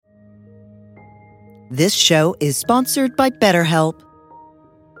This show is sponsored by BetterHelp.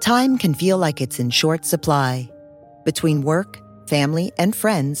 Time can feel like it's in short supply. Between work, family, and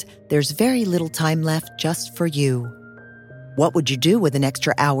friends, there's very little time left just for you. What would you do with an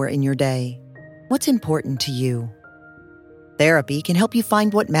extra hour in your day? What's important to you? Therapy can help you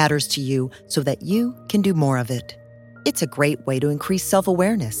find what matters to you so that you can do more of it. It's a great way to increase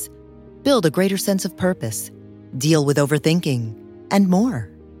self-awareness, build a greater sense of purpose, deal with overthinking, and more.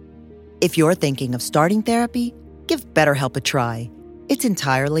 If you're thinking of starting therapy, give BetterHelp a try. It's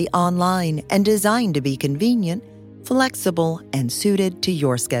entirely online and designed to be convenient, flexible, and suited to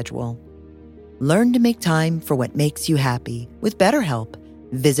your schedule. Learn to make time for what makes you happy with BetterHelp.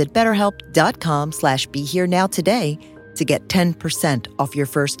 Visit BetterHelp.com/BeHereNow today to get 10% off your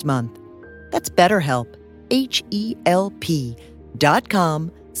first month. That's BetterHelp,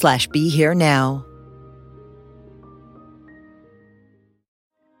 HELP.com/BeHereNow.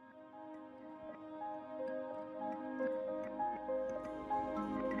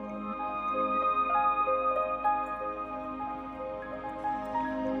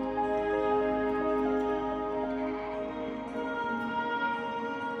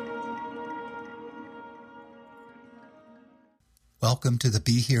 Welcome to the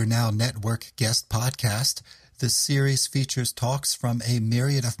Be Here Now Network guest podcast. This series features talks from a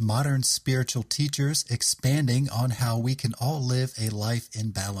myriad of modern spiritual teachers expanding on how we can all live a life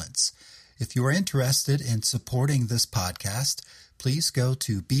in balance. If you are interested in supporting this podcast, please go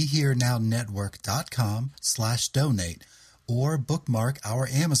to BeHereNowNetwork.com/donate or bookmark our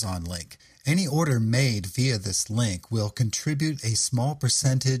Amazon link. Any order made via this link will contribute a small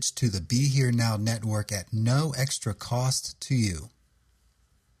percentage to the Be Here Now Network at no extra cost to you.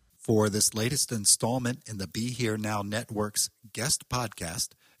 For this latest installment in the Be Here Now Network's guest podcast,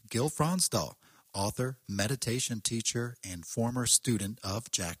 Gil Fronsdal, author, meditation teacher, and former student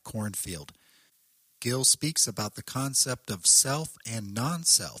of Jack Kornfield. Gil speaks about the concept of self and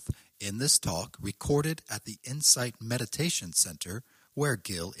non-self in this talk recorded at the Insight Meditation Center, where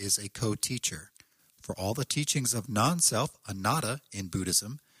Gil is a co-teacher. For all the teachings of non-self, anatta, in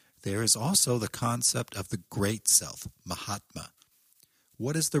Buddhism, there is also the concept of the great self, Mahatma.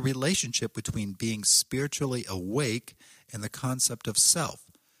 What is the relationship between being spiritually awake and the concept of self?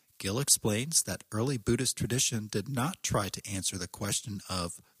 Gil explains that early Buddhist tradition did not try to answer the question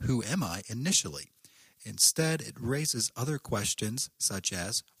of who am I initially. Instead, it raises other questions such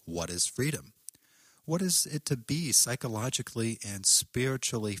as what is freedom? What is it to be psychologically and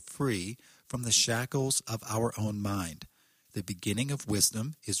spiritually free from the shackles of our own mind? The beginning of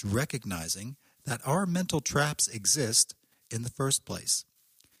wisdom is recognizing that our mental traps exist in the first place.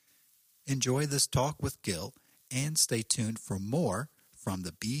 Enjoy this talk with Gil and stay tuned for more from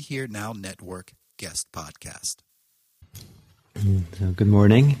the Be Here Now Network guest podcast. So good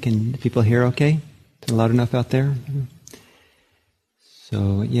morning. Can people hear okay? Is it loud enough out there?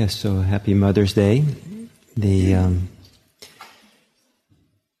 So happy Mother's Day. There's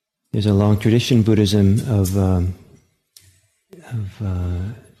a long tradition in Buddhism of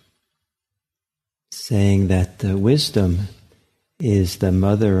saying that wisdom is the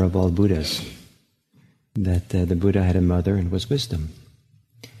mother of all Buddhas, that the Buddha had a mother and was wisdom.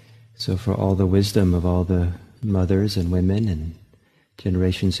 So for all the wisdom of all the mothers and women and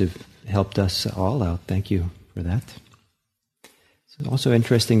generations who've helped us all out, thank you for that. It's also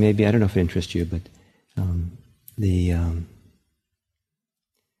interesting, maybe, I don't know if it interests you, but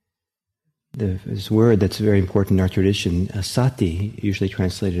this word that's very important in our tradition, sati, usually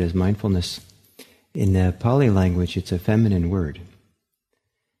translated as mindfulness, in the Pali language it's a feminine word.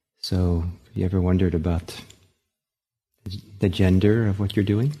 So, have you ever wondered about the gender of what you're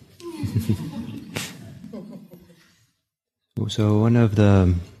doing? So one of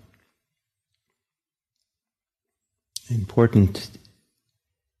the important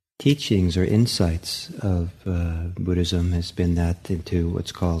teachings or insights of Buddhism has been that into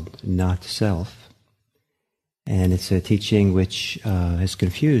what's called not self. And it's a teaching which has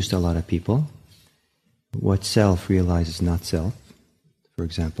confused a lot of people. What self realizes not self, for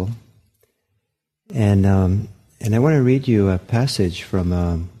example. And I want to read you a passage from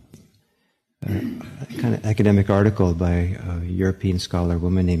a kind of academic article by a European scholar, a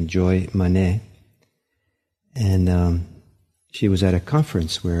woman named Joy Manet. And she was at a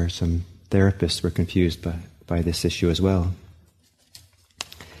conference where some therapists were confused by this issue as well.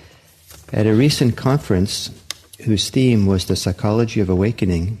 At a recent conference, whose theme was the psychology of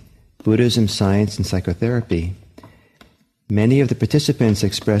awakening, Buddhism, science, and psychotherapy, many of the participants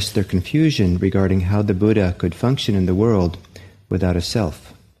expressed their confusion regarding how the Buddha could function in the world without a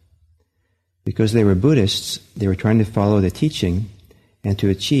self. Because they were Buddhists, they were trying to follow the teaching and to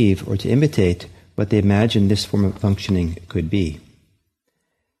achieve or to imitate what they imagined this form of functioning could be.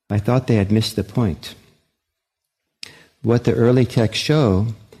 I thought they had missed the point. What the early texts show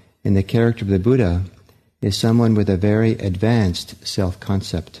in the character of the Buddha is someone with a very advanced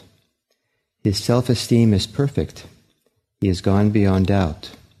self-concept. His self-esteem is perfect. He has gone beyond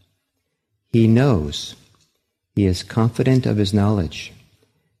doubt. He knows. He is confident of his knowledge.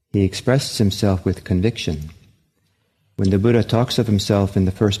 He expresses himself with conviction. When the Buddha talks of himself in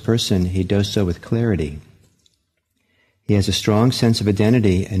the first person, he does so with clarity. He has a strong sense of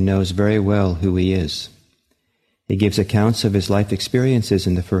identity and knows very well who he is. He gives accounts of his life experiences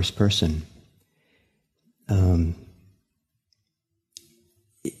in the first person.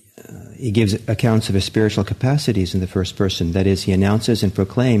 He gives accounts of his spiritual capacities in the first person. That is, he announces and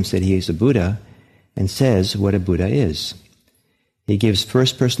proclaims that he is a Buddha and says what a Buddha is. He gives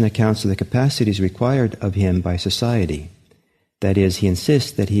first-person accounts of the capacities required of him by society. That is, he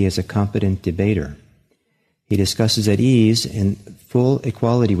insists that he is a competent debater. He discusses at ease and full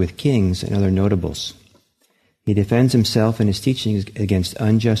equality with kings and other notables. He defends himself and his teachings against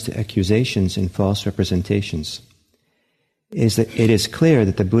unjust accusations and false representations. It is clear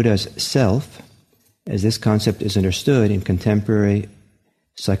that the Buddha's self, as this concept is understood in contemporary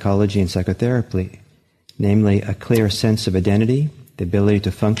psychology and psychotherapy, namely a clear sense of identity, the ability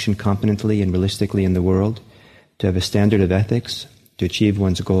to function competently and realistically in the world, to have a standard of ethics, to achieve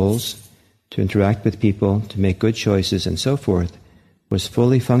one's goals, to interact with people, to make good choices, and so forth, was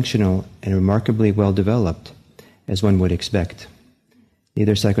fully functional and remarkably well developed, as one would expect.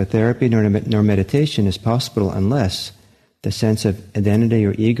 Neither psychotherapy nor meditation is possible unless the sense of identity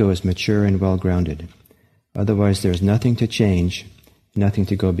or ego is mature and well-grounded. Otherwise, there is nothing to change, nothing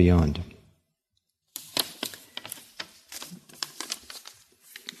to go beyond.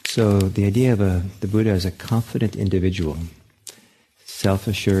 So the idea of the Buddha as a confident individual,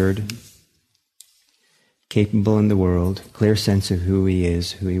 self-assured, capable in the world, clear sense of who he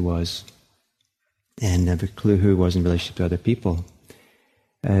is, who he was, and a clue who he was in relationship to other people,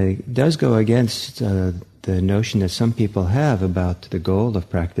 does go against the notion that some people have about the goal of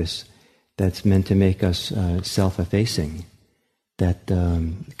practice that's meant to make us self-effacing, that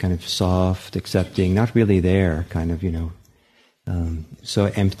kind of soft, accepting, not really there, kind of, so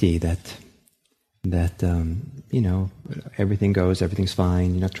empty that everything goes, everything's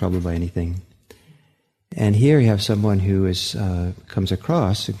fine, you're not troubled by anything. And here you have someone who comes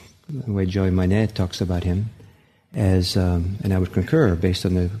across, the way Joey Manet talks about him, as, and I would concur based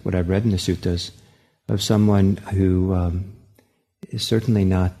on what I've read in the suttas, of someone who is certainly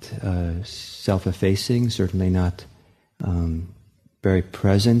not self-effacing, certainly not very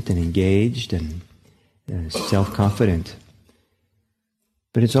present and engaged and self-confident.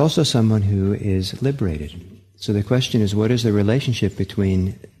 But it's also someone who is liberated. So the question is, what is the relationship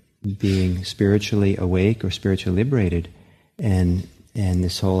between being spiritually awake or spiritually liberated and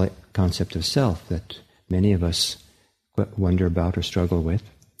this whole concept of self that many of us wonder about or struggle with?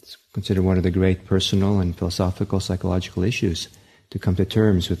 It's considered one of the great personal and philosophical, psychological issues, to come to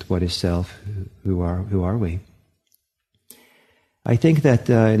terms with what is self, who are we? I think that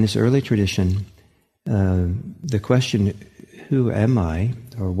in this early tradition, the question, who am I,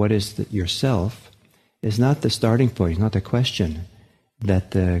 or what is yourself, is not the starting point, it's not the question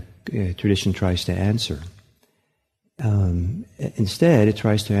that the tradition tries to answer. Instead, it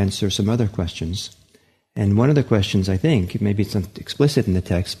tries to answer some other questions. And one of the questions, I think, maybe it's not explicit in the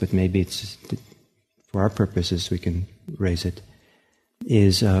text, but maybe it's, for our purposes, we can raise it,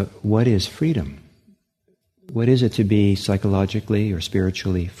 is what is freedom? What is it to be psychologically or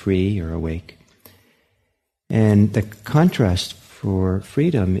spiritually free or awake? And the contrast for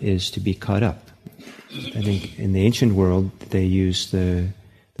freedom is to be caught up. I think in the ancient world, they used the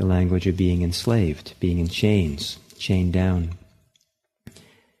language of being enslaved, being in chains, chained down.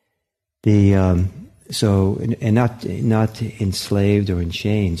 Not enslaved or in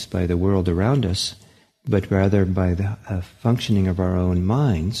chains by the world around us, but rather by the functioning of our own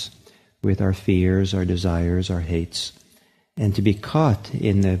minds with our fears, our desires, our hates, and to be caught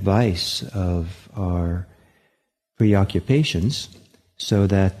in the vice of our preoccupations so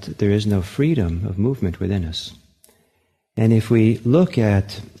that there is no freedom of movement within us. And if we look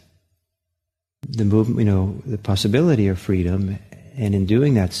at the movement, the possibility of freedom, and in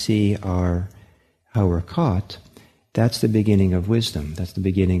doing that see how we're caught, that's the beginning of wisdom. That's the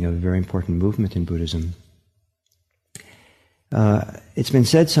beginning of a very important movement in Buddhism. It's been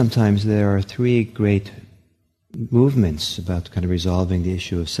said sometimes there are three great movements about kind of resolving the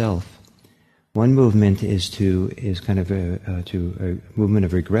issue of self. One movement is kind of a movement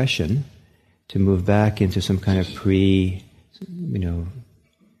of regression, to move back into some kind of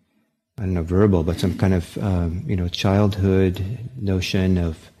I don't know, verbal, but some kind of, childhood notion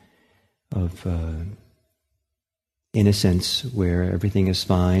of innocence where everything is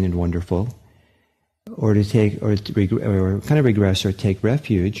fine and wonderful, or kind of regress or take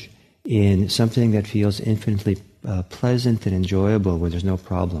refuge in something that feels infinitely pleasant and enjoyable, where there's no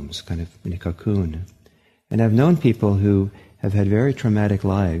problems, kind of in a cocoon. And I've known people who have had very traumatic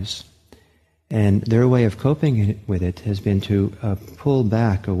lives, and their way of coping with it has been to pull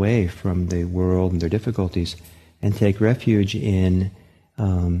back away from the world and their difficulties and take refuge in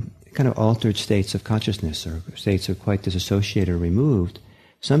kind of altered states of consciousness, or states of quite disassociated or removed,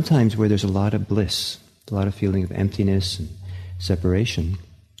 sometimes where there's a lot of bliss, a lot of feeling of emptiness and separation.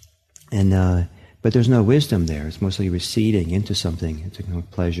 And but there's no wisdom there. It's mostly receding into something. It's a kind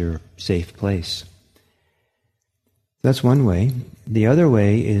of pleasure, safe place. That's one way. The other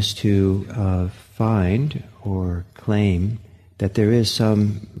way is to find or claim that there is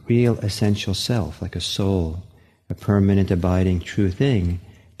some real essential self, like a soul, a permanent, abiding, true thing,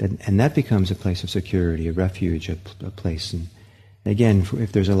 and that becomes a place of security, a refuge, a place. And again,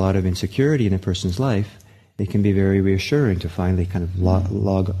 if there's a lot of insecurity in a person's life, it can be very reassuring to finally kind of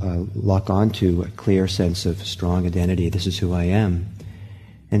lock onto a clear sense of strong identity. This is who I am.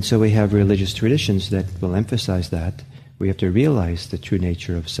 And so we have religious traditions that will emphasize that. We have to realize the true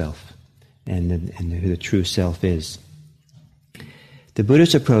nature of self and who the true self is. The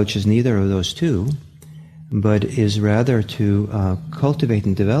Buddhist approach is neither of those two, but is rather to cultivate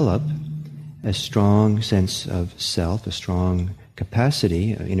and develop a strong sense of self, a strong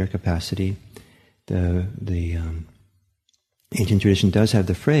capacity, inner capacity. The ancient tradition does have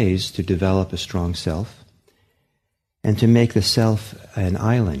the phrase to develop a strong self, and to make the self an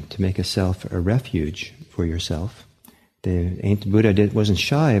island, to make a self a refuge for yourself. The ancient Buddha wasn't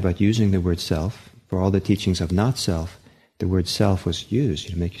shy about using the word self. For all the teachings of not self, the word self was used.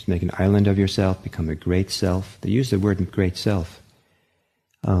 You make an island of yourself, become a great self. They use the word great self,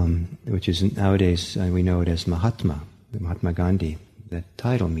 which is nowadays, we know it as Mahatma, Mahatma Gandhi. That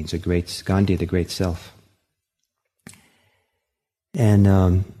title means Gandhi, the great self.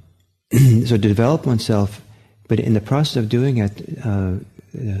 And so to develop oneself, but in the process of doing it,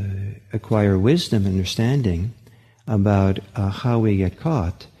 acquire wisdom and understanding about how we get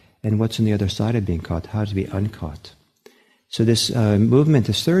caught and what's on the other side of being caught, how to be uncaught. So this movement,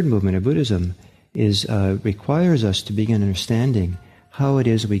 this third movement of Buddhism, requires us to begin understanding how it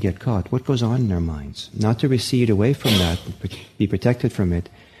is we get caught, what goes on in our minds. Not to recede away from that, be protected from it,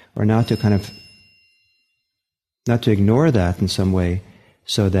 or not to ignore that in some way,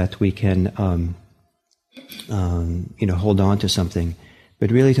 so that we can, hold on to something, but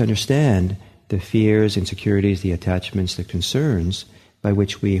really to understand the fears, insecurities, the attachments, the concerns by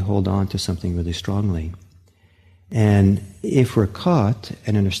which we hold on to something really strongly. And if we're caught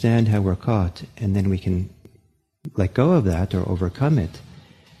and understand how we're caught, and then we can let go of that or overcome it,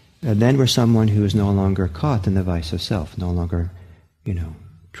 then we're someone who is no longer caught in the vice of self, no longer,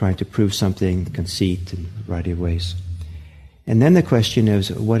 trying to prove something, conceit, in a variety of ways. And then the question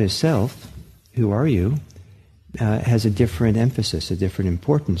is, what is self? Who are you? Has a different emphasis, a different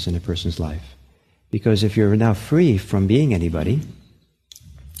importance in a person's life. Because if you're now free from being anybody,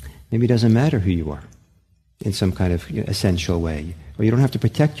 maybe it doesn't matter who you are in some kind of essential way. Or you don't have to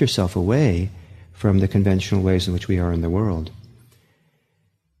protect yourself away from the conventional ways in which we are in the world.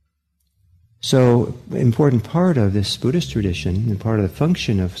 So, an important part of this Buddhist tradition, and part of the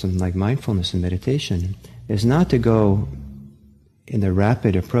function of something like mindfulness and meditation, is not to go in the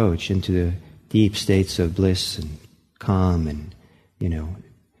rapid approach into the deep states of bliss and calm and,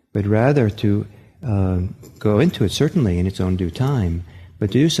 but rather to go into it, certainly in its own due time, but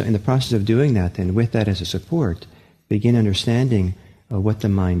to do so in the process of doing that, and with that as a support, begin understanding what the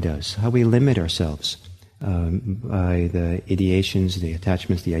mind does, how we limit ourselves by the ideations, the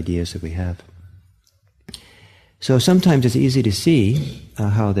attachments, the ideas that we have. So sometimes it's easy to see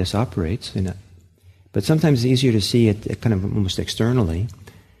how this operates, but sometimes it's easier to see it kind of almost externally.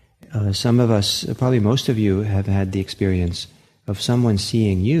 Some of us, probably most of you, have had the experience of someone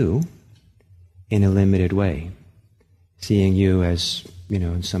seeing you in a limited way, seeing you as,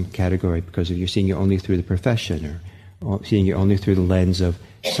 in some category, because you're seeing you only through the profession, or seeing you only through the lens of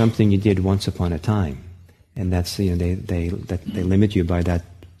something you did once upon a time, and that's they limit you by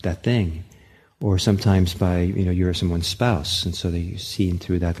that thing, or sometimes by you're someone's spouse, and so they're seen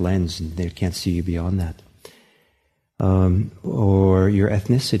through that lens, and they can't see you beyond that, or your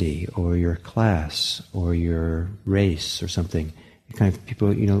ethnicity, or your class, or your race, or something. Kind of people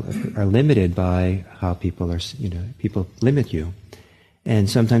are limited by how people are. People limit you. And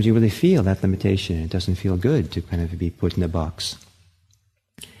sometimes you really feel that limitation. It doesn't feel good to kind of be put in a box.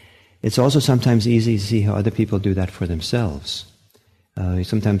 It's also sometimes easy to see how other people do that for themselves.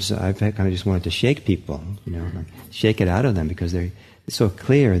 Sometimes I've kind of just wanted to shake people, like shake it out of them, because it's so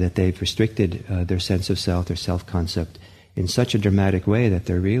clear that they've restricted their sense of self, their self-concept, in such a dramatic way that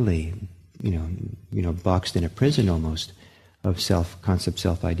they're really, boxed in a prison almost of self-concept,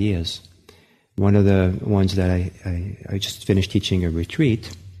 self-ideas. One of the ones that I just finished teaching a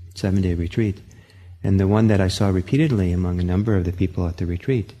retreat, 7-day retreat, and the one that I saw repeatedly among a number of the people at the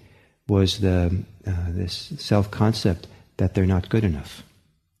retreat was this self-concept that they're not good enough.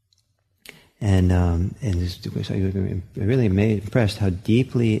 And I was really impressed how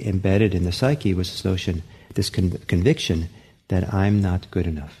deeply embedded in the psyche was this notion, this conviction that I'm not good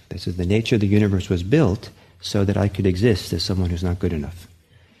enough. This is the nature of the universe was built so that I could exist as someone who's not good enough.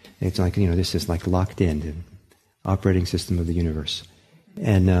 It's like, this is like locked in, the operating system of the universe.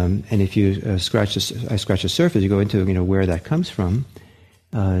 And if you scratch the surface, you go into where that comes from.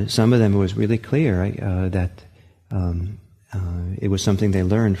 Some of them, it was really clear that it was something they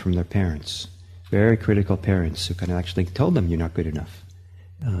learned from their parents, very critical parents who kind of actually told them you're not good enough.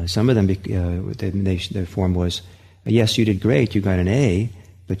 Some of them, their form was, yes, you did great, you got an A,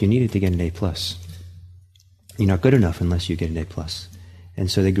 but you needed to get an A+. You're not good enough unless you get an A+. And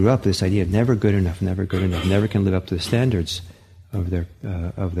so they grew up with this idea of never good enough, never can live up to the standards of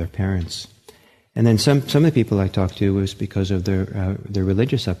their parents. And then some of the people I talked to was because of their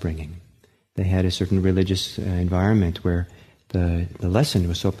religious upbringing. They had a certain religious environment where the lesson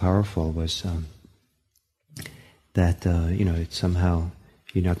was so powerful was that it's somehow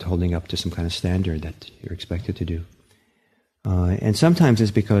you're not holding up to some kind of standard that you're expected to do. And sometimes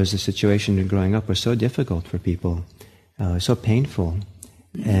it's because the situation in growing up was so difficult for people, so painful,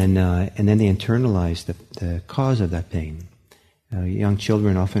 and then they internalize the cause of that pain. Young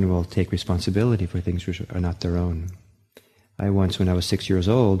children often will take responsibility for things which are not their own. I once, when I was 6 years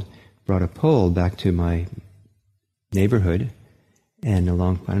old, brought a pole back to my neighborhood, and I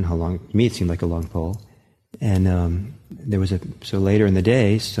don't know how long, to me it seemed like a long pole, and so later in the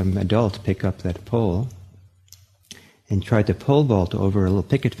day, some adult picked up that pole and tried to pole vault over a little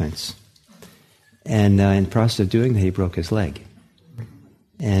picket fence. And in the process of doing that, he broke his leg.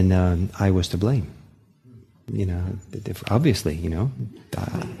 And I was to blame. Obviously,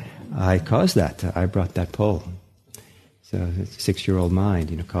 I caused that. I brought that pole. So it's a 6-year-old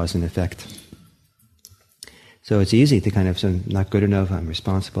mind, cause and effect. So it's easy to kind of say, I'm not good enough, I'm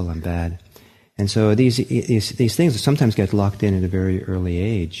responsible, I'm bad. And so these things sometimes get locked in at a very early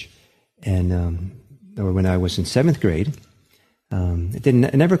age. And or when I was in 7th grade,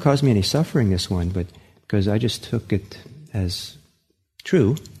 it never caused me any suffering, this one, but because I just took it as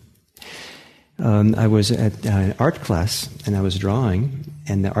true. I was at an art class, and I was drawing,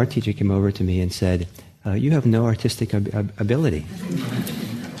 and the art teacher came over to me and said, you have no artistic ability.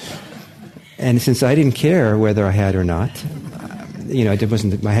 And since I didn't care whether I had or not,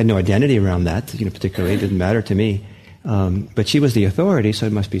 I had no identity around that, particularly, it didn't matter to me. But she was the authority, so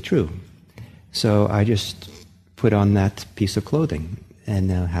it must be true. So I just put on that piece of clothing,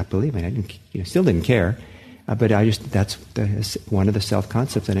 and happily, I still didn't care. But that's one of the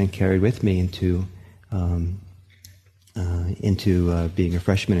self-concepts that I carried with me into being a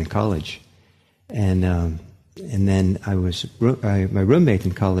freshman in college. And then my roommate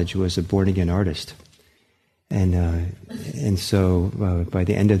in college was a born-again artist. And so by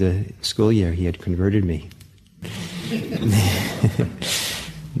the end of the school year, he had converted me.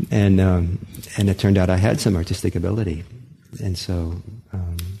 And it turned out I had some artistic ability. And so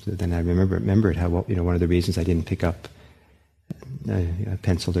then I remembered how one of the reasons I didn't pick up a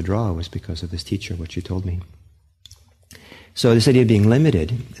pencil to draw was because of this teacher, what she told me. So this idea of being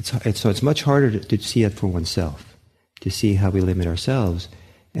limited, it's much harder to see it for oneself, to see how we limit ourselves.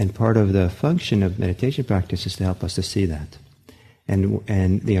 And part of the function of meditation practice is to help us to see that.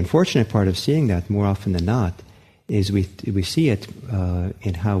 And the unfortunate part of seeing that, more often than not, is we see it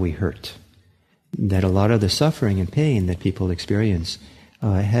in how we hurt. That a lot of the suffering and pain that people experience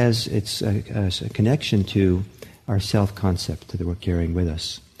has its a connection to our self-concept that we're carrying with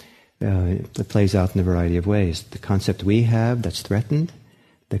us. It plays out in a variety of ways. The concept we have that's threatened,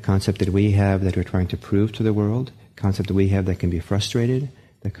 the concept that we have that we're trying to prove to the world, the concept that we have that can be frustrated,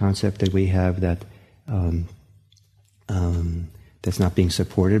 the concept that we have that that's not being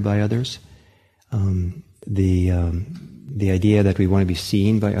supported by others. The idea that we want to be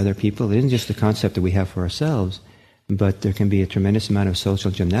seen by other people, it isn't just the concept that we have for ourselves, but there can be a tremendous amount of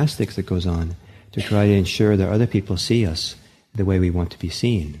social gymnastics that goes on to try to ensure that other people see us the way we want to be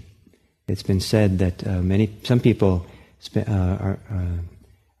seen. It's been said that some people are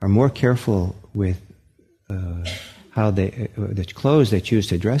more careful with the clothes they choose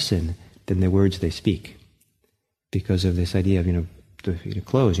to dress in than the words they speak, because of this idea of the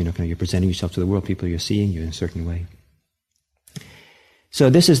clothes. Kind of you're presenting yourself to the world. People are seeing you in a certain way. So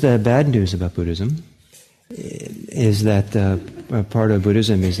this is the bad news about Buddhism. Is that part of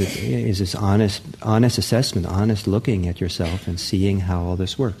Buddhism is this honest assessment, honest looking at yourself and seeing how all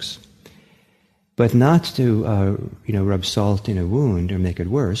this works, but not to rub salt in a wound or make it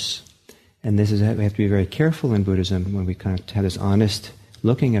worse. And we have to be very careful in Buddhism when we kind of have this honest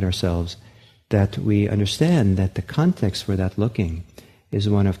looking at ourselves, that we understand that the context for that looking is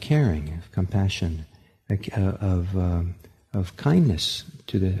one of caring, of compassion, of kindness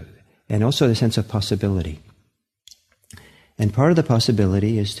and also the sense of possibility. And part of the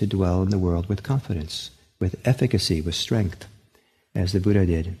possibility is to dwell in the world with confidence, with efficacy, with strength, as the Buddha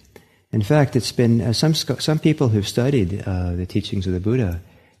did. In fact, it's been some people who've studied the teachings of the Buddha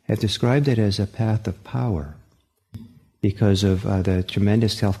have described it as a path of power, because of the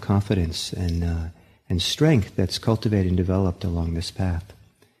tremendous self-confidence and strength that's cultivated and developed along this path.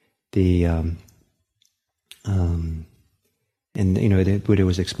 The Buddha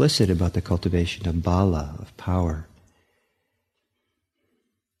was explicit about the cultivation of bala, of power.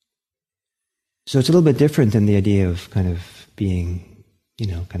 So it's a little bit different than the idea of kind of being,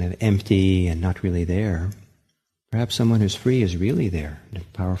 kind of empty and not really there. Perhaps someone who's free is really there in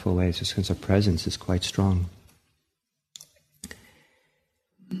a powerful way. It's a sense of presence is quite strong.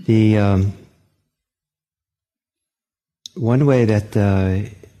 The one way that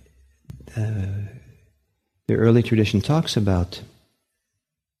the early tradition talks about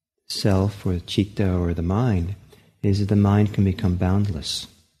self or citta or the mind is that the mind can become boundless.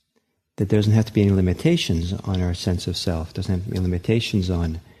 That there doesn't have to be any limitations on our sense of self. Doesn't have to be limitations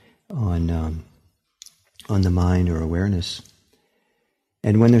on the mind or awareness.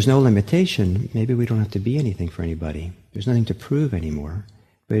 And when there's no limitation, maybe we don't have to be anything for anybody. There's nothing to prove anymore.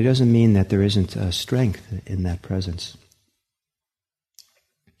 But it doesn't mean that there isn't a strength in that presence.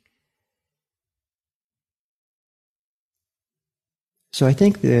 So I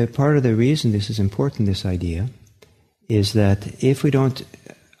think part of the reason this is important, this idea, is that if we don't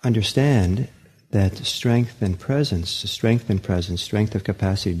understand that strength and presence, strength of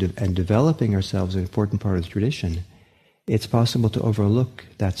capacity, and developing ourselves is an important part of the tradition, it's possible to overlook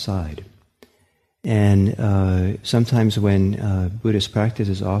that side. And sometimes when Buddhist practice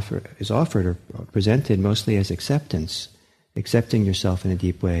is offered or presented mostly as acceptance, accepting yourself in a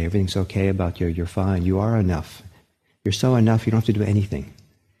deep way, everything's okay about you, you're fine, you are enough. You're so enough, you don't have to do anything.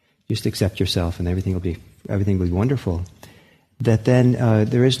 Just accept yourself and everything will be wonderful. That then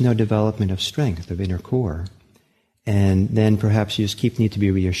there is no development of strength, of inner core. And then perhaps you just need to be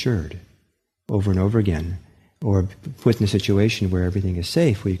reassured over and over again, or put in a situation where everything is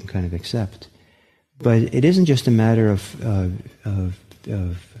safe, where you can kind of accept. But it isn't just a matter of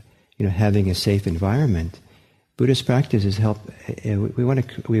having a safe environment. Buddhist practice is we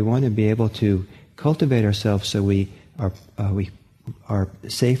want to be able to cultivate ourselves so our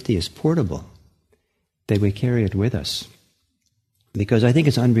safety is portable, that we carry it with us. Because I think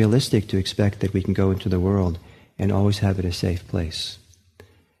it's unrealistic to expect that we can go into the world and always have it a safe place.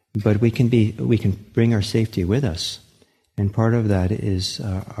 But we can bring our safety with us, and part of that is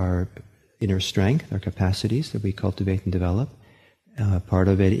our inner strength, our capacities that we cultivate and develop. Part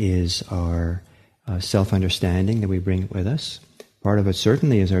of it is our self-understanding that we bring with us. Part of it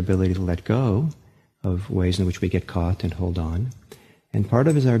certainly is our ability to let go of ways in which we get caught and hold on. And part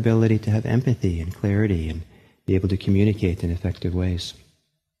of it is our ability to have empathy and clarity and be able to communicate in effective ways.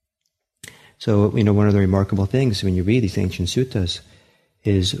 So, one of the remarkable things when you read these ancient suttas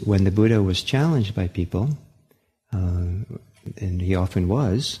is when the Buddha was challenged by people, and he often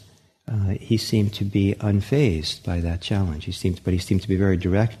was, he seemed to be unfazed by that challenge. He seemed to be very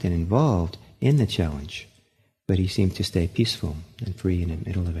direct and involved in the challenge, but he seemed to stay peaceful and free in the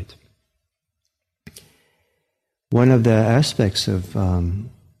middle of it. One of the aspects of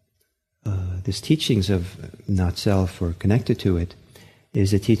these teachings of not self or connected to it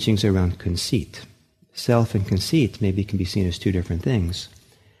is the teachings around conceit. Self and conceit maybe can be seen as two different things,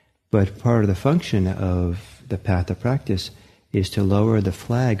 but part of the function of the path of practice is to lower the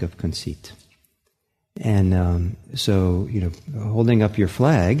flag of conceit. And so, holding up your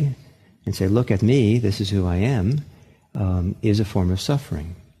flag and say, look at me, this is who I am, is a form of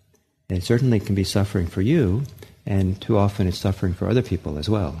suffering. And it certainly can be suffering for you, and too often it's suffering for other people as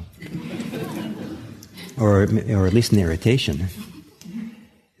well. or at least an irritation.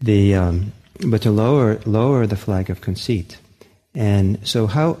 But to lower the flag of conceit. And so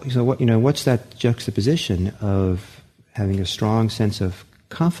what's that juxtaposition of having a strong sense of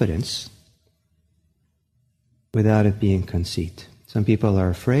confidence without it being conceit. Some people are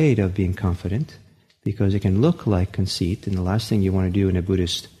afraid of being confident because it can look like conceit, and the last thing you want to do in a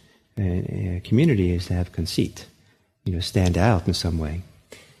Buddhist community is to have conceit, stand out in some way.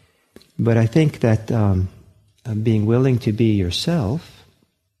 But I think that being willing to be yourself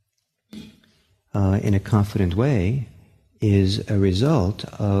in a confident way is a result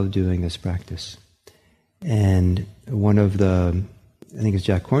of doing this practice. And one of the, I think it's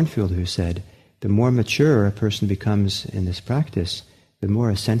Jack Kornfield who said, the more mature a person becomes in this practice, the more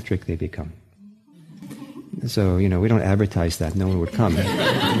eccentric they become. So, we don't advertise that. No one would come.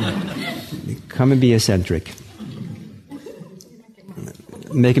 Come and be eccentric.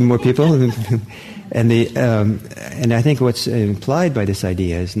 Making more people. And I think what's implied by this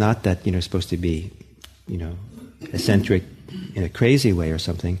idea is not that, supposed to be, eccentric in a crazy way or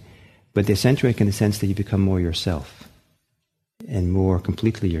something, but eccentric in the sense that you become more yourself and more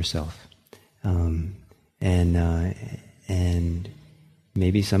completely yourself. And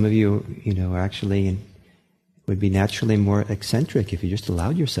maybe some of you, are actually would be naturally more eccentric if you just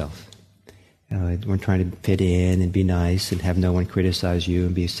allowed yourself. Weren't trying to fit in and be nice and have no one criticize you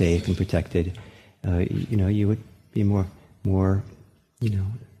and be safe and protected. You would be more,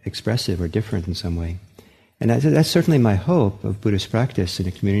 expressive or different in some way. And that's certainly my hope of Buddhist practice in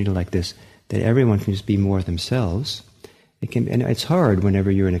a community like this, that everyone can just be more themselves. And it's hard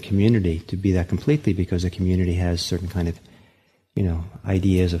whenever you're in a community to be that completely, because a community has certain kind of,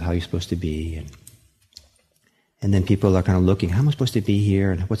 ideas of how you're supposed to be. And then people are kind of looking, how am I supposed to be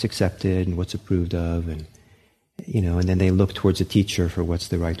here, and what's accepted and what's approved of, and then they look towards the teacher for what's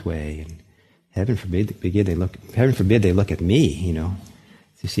the right way. And heaven forbid they look at me,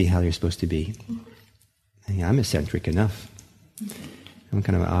 to see how you're supposed to be. I'm eccentric enough. I'm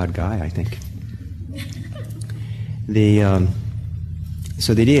kind of an odd guy, I think.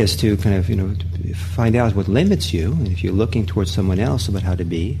 So the idea is to kind of, find out what limits you, and if you're looking towards someone else about how to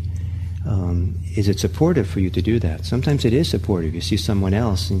be, is it supportive for you to do that? Sometimes it is supportive. You see someone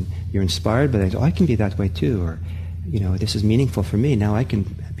else and you're inspired by that. Oh, I can be that way too, or this is meaningful for me. Now I can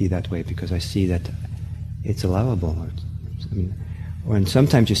be that way because I see that it's allowable. And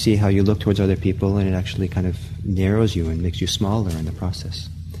sometimes you see how you look towards other people and it actually kind of narrows you and makes you smaller in the process.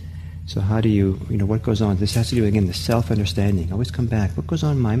 So how do you, what goes on? This has to do, again, the self-understanding. Always come back. What goes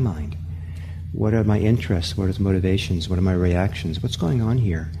on in my mind? What are my interests? What are the motivations? What are my reactions? What's going on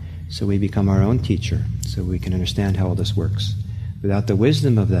here? So we become our own teacher, so we can understand how all this works. Without the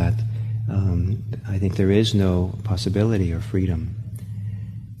wisdom of that, I think there is no possibility or freedom.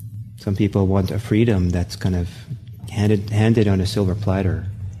 Some people want a freedom that's kind of handed on a silver platter.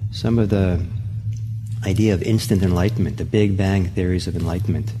 Some of the idea of instant enlightenment, the Big Bang theories of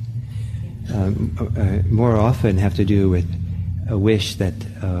enlightenment, more often have to do with a wish that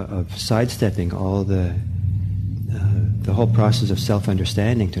of sidestepping all the whole process of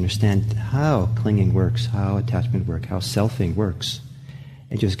self-understanding, to understand how clinging works, how attachment works, how selfing works,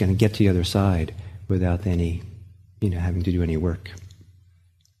 and just going to get to the other side without any, having to do any work.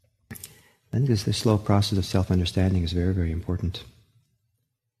 I think the slow process of self-understanding is very, very important.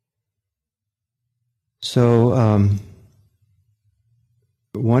 So,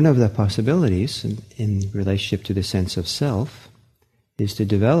 one of the possibilities in relationship to the sense of self is to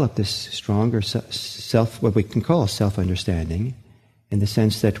develop this stronger what we can call self-understanding, in the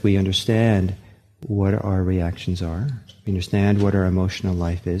sense that we understand what our reactions are, we understand what our emotional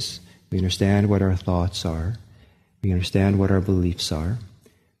life is, we understand what our thoughts are, we understand what our beliefs are,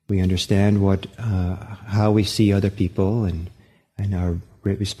 we understand how we see other people and our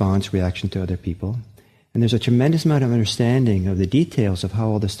reaction to other people. And there's a tremendous amount of understanding of the details of how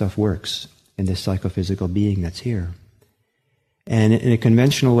all this stuff works in this psychophysical being that's here. And in a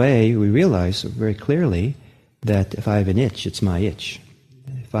conventional way, we realize very clearly that if I have an itch, it's my itch.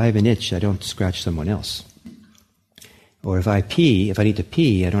 If I have an itch, I don't scratch someone else. Or if I need to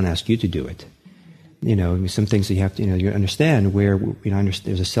pee, I don't ask you to do it. Some things that you have to, you understand where,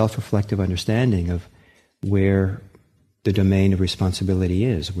 there's a self-reflective understanding of where the domain of responsibility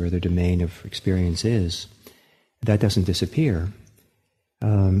is, where the domain of experience is. That doesn't disappear.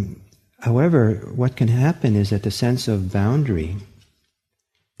 However, what can happen is that the sense of boundary,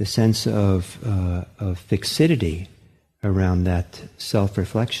 the sense of fixity around that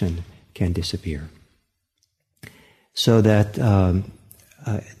self-reflection can disappear. So that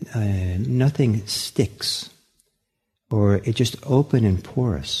nothing sticks, or it's just open and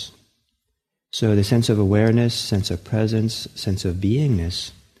porous. So the sense of awareness, sense of presence, sense of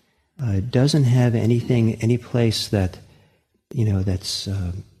beingness doesn't have any place that, that's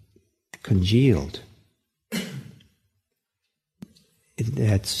congealed.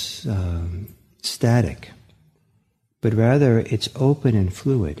 That's static. but rather it's open and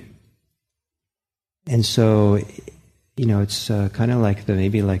fluid. And so, it's kind of like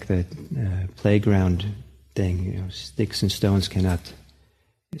maybe like the playground thing. Sticks and stones. How's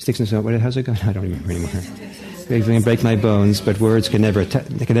it going? I don't remember anymore. They can break my bones, but words can never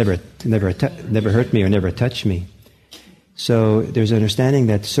hurt me or never touch me. So there's an understanding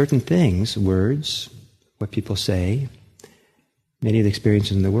that certain things, words, what people say, many of the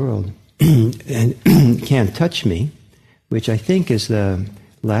experiences in the world, and can't touch me, which I think is the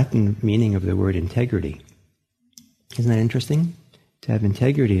Latin meaning of the word integrity. Isn't that interesting? To have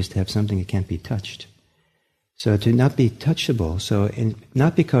integrity is to have something that can't be touched. So to not be touchable,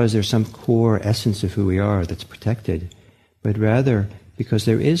 not because there's some core essence of who we are that's protected, but rather because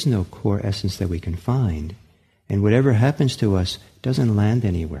there is no core essence that we can find. And whatever happens to us doesn't land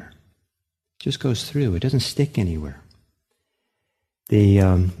anywhere. It just goes through. It doesn't stick anywhere.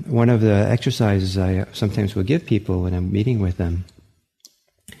 One of the exercises I sometimes will give people when I'm meeting with them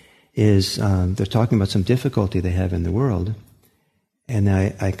is they're talking about some difficulty they have in the world, and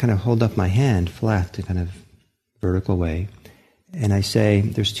I kind of hold up my hand flat in kind of vertical way, and I say,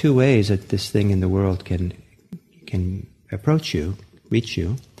 there's two ways that this thing in the world can approach you, reach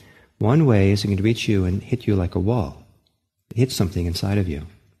you. One way is it can reach you and hit you like a wall. It hits something inside of you.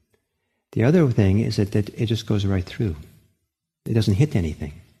 The other thing is that it just goes right through. It doesn't hit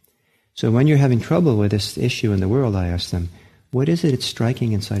anything. So when you're having trouble with this issue in the world, I ask them, what is it it's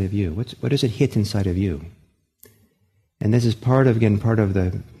striking inside of you? What does it hit inside of you? And this is part of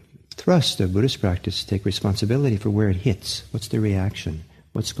the thrust of Buddhist practice, to take responsibility for where it hits. What's the reaction?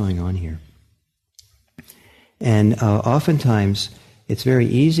 What's going on here? And oftentimes, it's very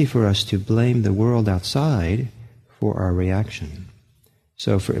easy for us to blame the world outside for our reaction.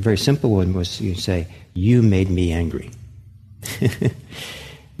 So for a very simple one was, you say, you made me angry.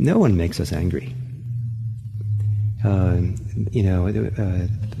 No one makes us angry.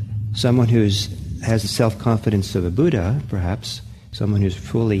 Someone who has the self-confidence of a Buddha, perhaps, someone who's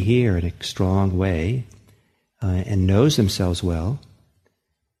fully here in a strong way and knows themselves well,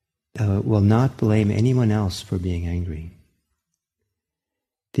 will not blame anyone else for being angry.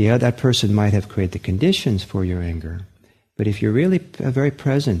 That person might have created the conditions for your anger, but if you're really very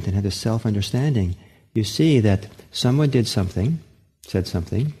present and have a self-understanding, you see that someone did something, said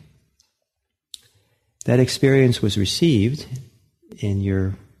something, that experience was received in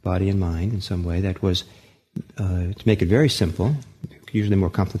your body and mind in some way that was, to make it very simple, usually more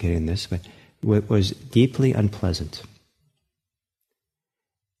complicated than this, but was deeply unpleasant.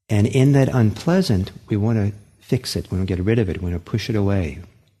 And in that unpleasant, we want to fix it, we want to get rid of it, we want to push it away.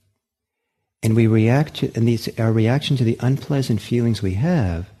 And we react to, and our reaction to the unpleasant feelings we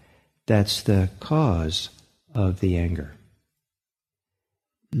have, that's the cause of the anger.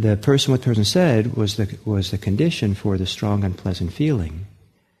 What the person said was the condition for the strong unpleasant feeling.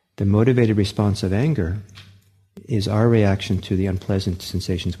 The motivated response of anger is our reaction to the unpleasant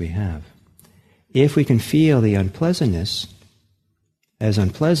sensations we have. If we can feel the unpleasantness as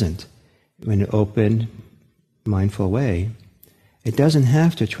unpleasant in an open, mindful way, it doesn't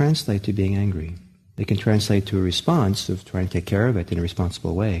have to translate to being angry. It can translate to a response of trying to take care of it in a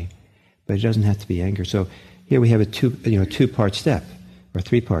responsible way, but it doesn't have to be anger. So here we have a two-part step, or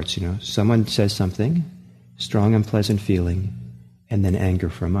 3 parts. Someone says something, strong unpleasant feeling, and then anger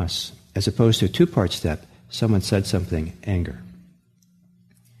from us, as opposed to a 2-part step. Someone said something, anger.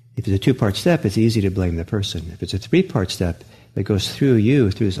 If it's a 2-part step, it's easy to blame the person. If it's a 3-part step that goes through you,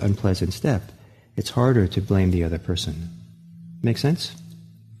 through this unpleasant step, it's harder to blame the other person. Make sense?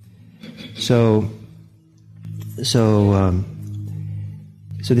 So this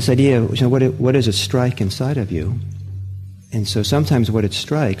idea of what does it strike inside of you? And so sometimes what it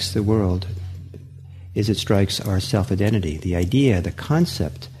strikes the world is it strikes our self-identity, the idea, the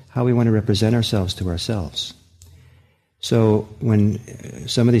concept, how we want to represent ourselves to ourselves. So when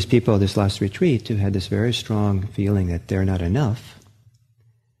some of these people, this last retreat, who had this very strong feeling that they're not enough,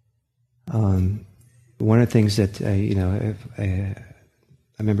 one of the things that, I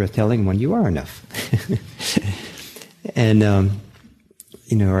remember telling one, you are enough. And, I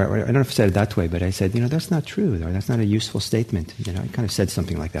don't know if I said it that way, but I said, that's not true, or that's not a useful statement. I kind of said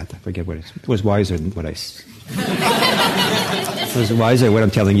something like that. I forget what it was wiser than what I said. It was wiser than what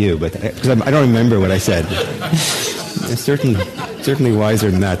I'm telling you, but because I don't remember what I said. It's certainly wiser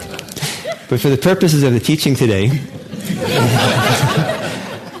than that. But for the purposes of the teaching today,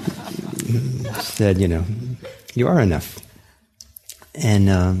 said, you are enough. And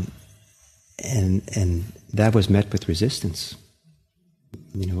that was met with resistance.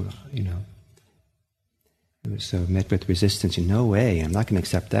 It was met with resistance. No way, I'm not going to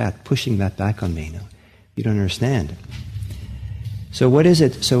accept that. Pushing that back on me. You don't understand. So what is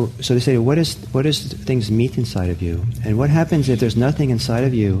it? So they say, what is things meet inside of you, and what happens if there's nothing inside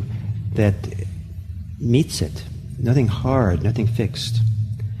of you that meets it? Nothing hard, nothing fixed.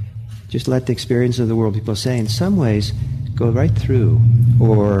 Just let the experience of the world, people say, in some ways, go right through.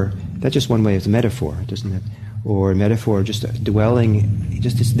 Or that's just one way. It's a metaphor, doesn't it? Or a metaphor, just dwelling,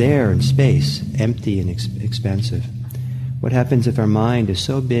 just it's there in space, empty and expansive. What happens if our mind is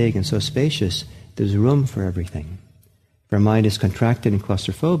so big and so spacious? There's room for everything. If our mind is contracted and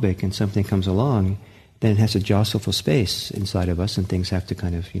claustrophobic and something comes along, then it has to jostle for space inside of us and things have to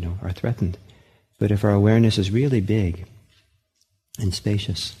kind of, are threatened. But if our awareness is really big and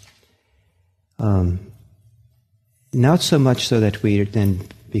spacious, not so much so that we then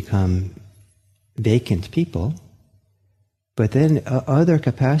become vacant people, but then other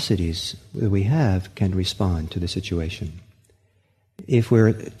capacities that we have can respond to the situation. If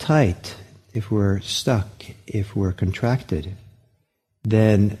we're tight, if we're stuck, if we're contracted,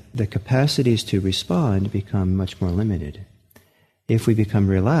 then the capacities to respond become much more limited. If we become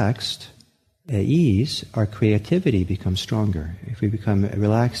relaxed, at ease, our creativity becomes stronger. If we become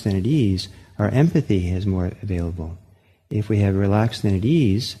relaxed and at ease, our empathy is more available. If we have relaxed and at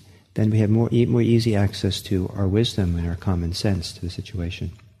ease, then we have more easy access to our wisdom and our common sense to the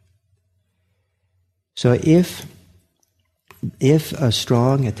situation. So if a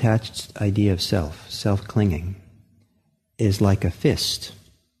strong attached idea of self-clinging, is like a fist,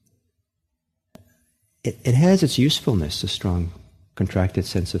 it has its usefulness, a strong contracted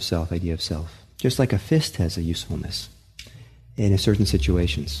sense of self, idea of self, just like a fist has a usefulness in certain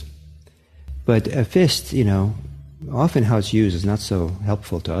situations. But a fist, often how it's used is not so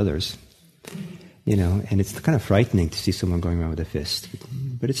helpful to others, and it's kind of frightening to see someone going around with a fist,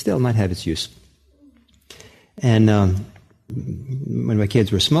 but it still might have its use. And when my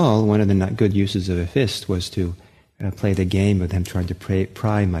kids were small, one of the not good uses of a fist was to play the game of them trying to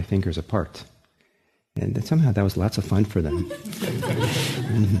pry my fingers apart. And somehow that was lots of fun for them.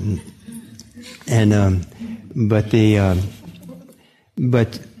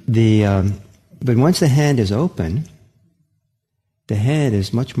 But once the hand is open, the hand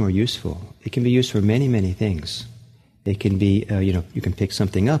is much more useful. It can be used for many, many things. It can be, you can pick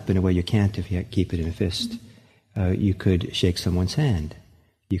something up in a way you can't if you keep it in a fist. You could shake someone's hand.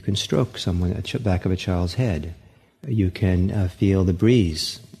 You can stroke the back of a child's head. You can feel the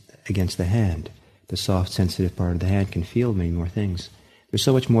breeze against the hand. The soft, sensitive part of the hand can feel many more things. There's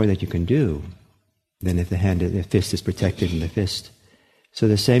so much more that you can do than if the fist is protected in the fist. So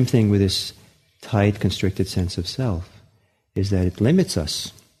the same thing with this tight, constricted sense of self is that it limits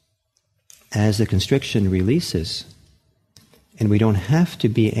us. As the constriction releases, and we don't have to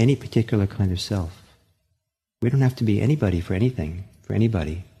be any particular kind of self. We don't have to be anybody for anything, for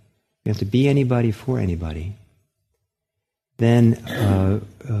anybody. We have to be anybody for anybody. Then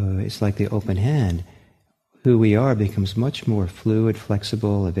it's like the open hand. Who we are becomes much more fluid,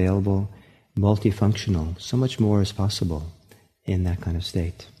 flexible, available, multifunctional. So much more is possible in that kind of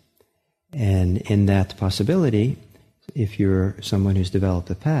state. And in that possibility, if you're someone who's developed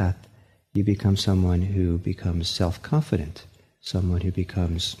a path, you become someone who becomes self-confident, someone who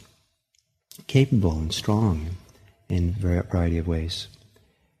becomes capable and strong in a variety of ways.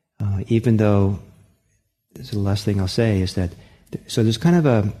 Even though, the last thing I'll say is that, so there's kind of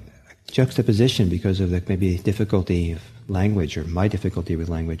a juxtaposition because of the maybe difficulty of language, or my difficulty with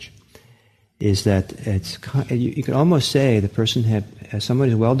language, is that you can almost say the person as someone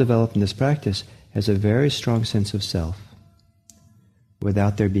who's well developed in this practice has a very strong sense of self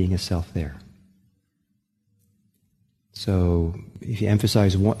without there being a self there. So if you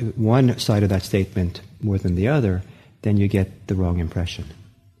emphasize one side of that statement more than the other, then you get the wrong impression.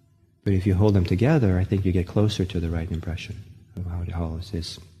 But if you hold them together, I think you get closer to the right impression of how this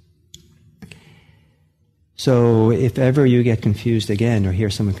is. So if ever you get confused again, or hear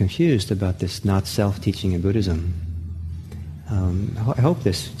someone confused about this not self teaching in Buddhism, I hope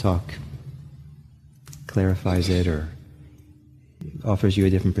this talk clarifies it or offers you a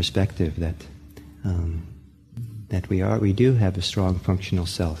different perspective that we do have a strong functional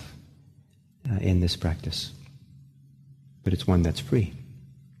self in this practice, but it's one that's free.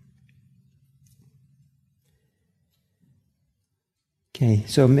 Okay,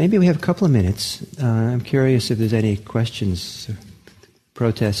 so maybe we have a couple of minutes. I'm curious if there's any questions,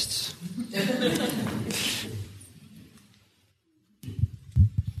 protests.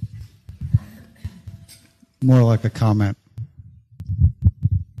 More like a comment.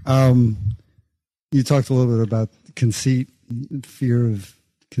 You talked a little bit about conceit, fear of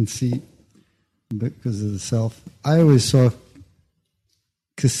conceit because of the self. I always saw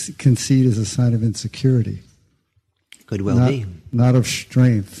conceit is a sign of insecurity. Could well be. Not of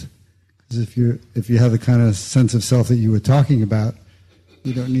strength. Because if you have the kind of sense of self that you were talking about,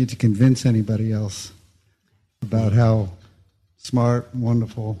 you don't need to convince anybody else about how smart,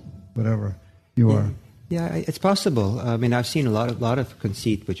 wonderful, whatever you are. Yeah, it's possible. I mean, I've seen a lot of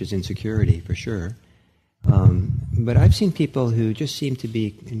conceit, which is insecurity for sure. But I've seen people who just seem to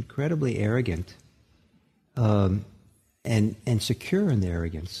be incredibly arrogant, and secure in their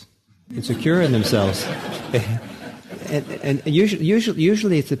arrogance, and secure in themselves. and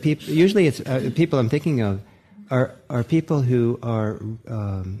usually it's the people. Usually it's the people I'm thinking of are people who are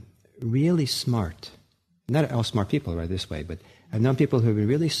really smart. Not all smart people are this way, but I've known people who have been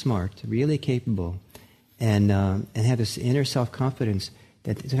really smart, really capable, and have this inner self-confidence,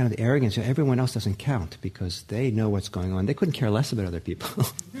 that it's kind of arrogance. So everyone else doesn't count because they know what's going on. They couldn't care less about other people.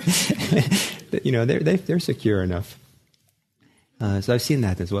 They're secure enough. So I've seen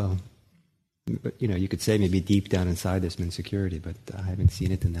that as well. But you could say maybe deep down inside there's some insecurity, but I haven't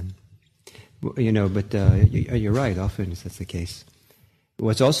seen it in them. But you're right. Often that's the case.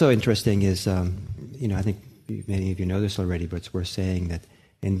 What's also interesting is, I think many of you know this already, but it's worth saying that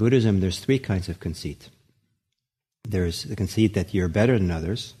in Buddhism there's three kinds of conceit. There's the conceit that you're better than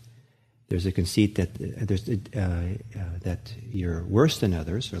others. There's a conceit that that you're worse than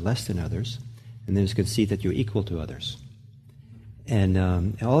others or less than others, and there's a conceit that you're equal to others. And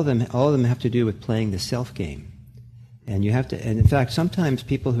all of them have to do with playing the self game. And you have to. And in fact, sometimes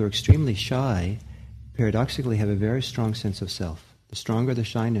people who are extremely shy, paradoxically, have a very strong sense of self. The stronger the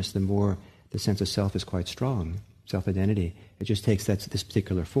shyness, the more the sense of self is quite strong. Self-identity. It just takes this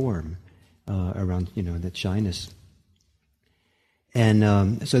particular form around that shyness. And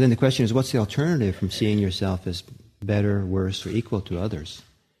so then the question is, what's the alternative from seeing yourself as better, worse, or equal to others?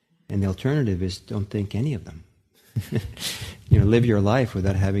 And the alternative is, don't think any of them. Live your life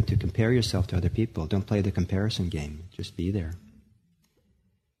without having to compare yourself to other people. Don't play the comparison game. Just be there.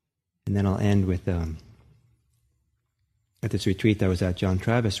 And then I'll end with, at this retreat I was at, John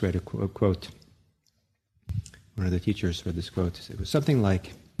Travis read a quote. One of the teachers read this quote. It was something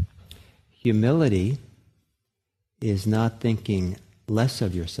like, humility is not thinking less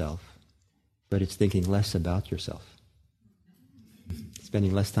of yourself, but it's thinking less about yourself.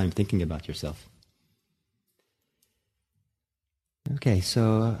 Spending less time thinking about yourself. Okay,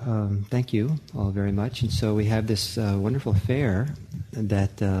 so thank you all very much. And so we have this wonderful fair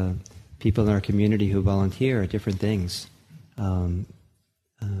that people in our community who volunteer at different things in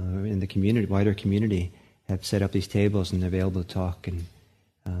the community, wider community, have set up these tables and they're available to talk and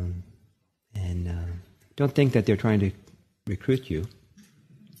don't think that they're trying to recruit you.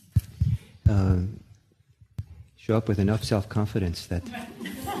 Show up with enough self-confidence that,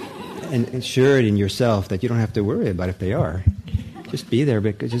 and assured in yourself that you don't have to worry about if they are. Just be there,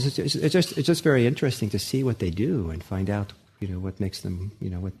 because it's just very interesting to see what they do and find out, what makes them,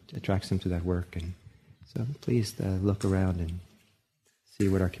 what attracts them to that work. And so please look around and see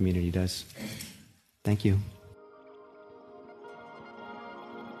what our community does. Thank you.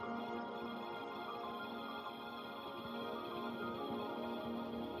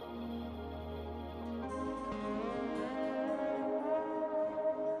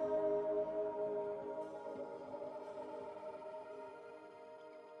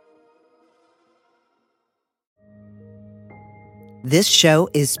 This show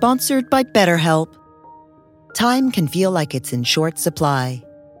is sponsored by BetterHelp. Time can feel like it's in short supply.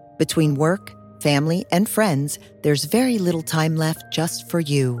 Between work, family, and friends, there's very little time left just for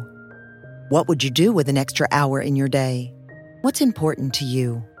you. What would you do with an extra hour in your day? What's important to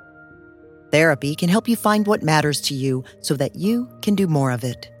you? Therapy can help you find what matters to you so that you can do more of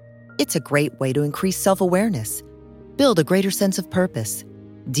it. It's a great way to increase self-awareness, build a greater sense of purpose,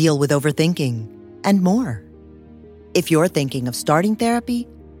 deal with overthinking, and more. If you're thinking of starting therapy,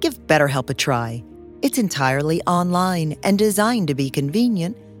 give BetterHelp a try. It's entirely online and designed to be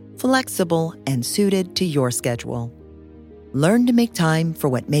convenient, flexible, and suited to your schedule. Learn to make time for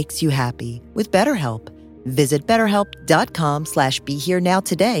what makes you happy with BetterHelp. Visit BetterHelp.com/BeHereNow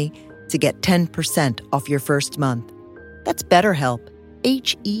today to get 10% off your first month. That's BetterHelp,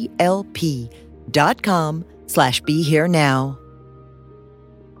 HELP.com/BeHereNow.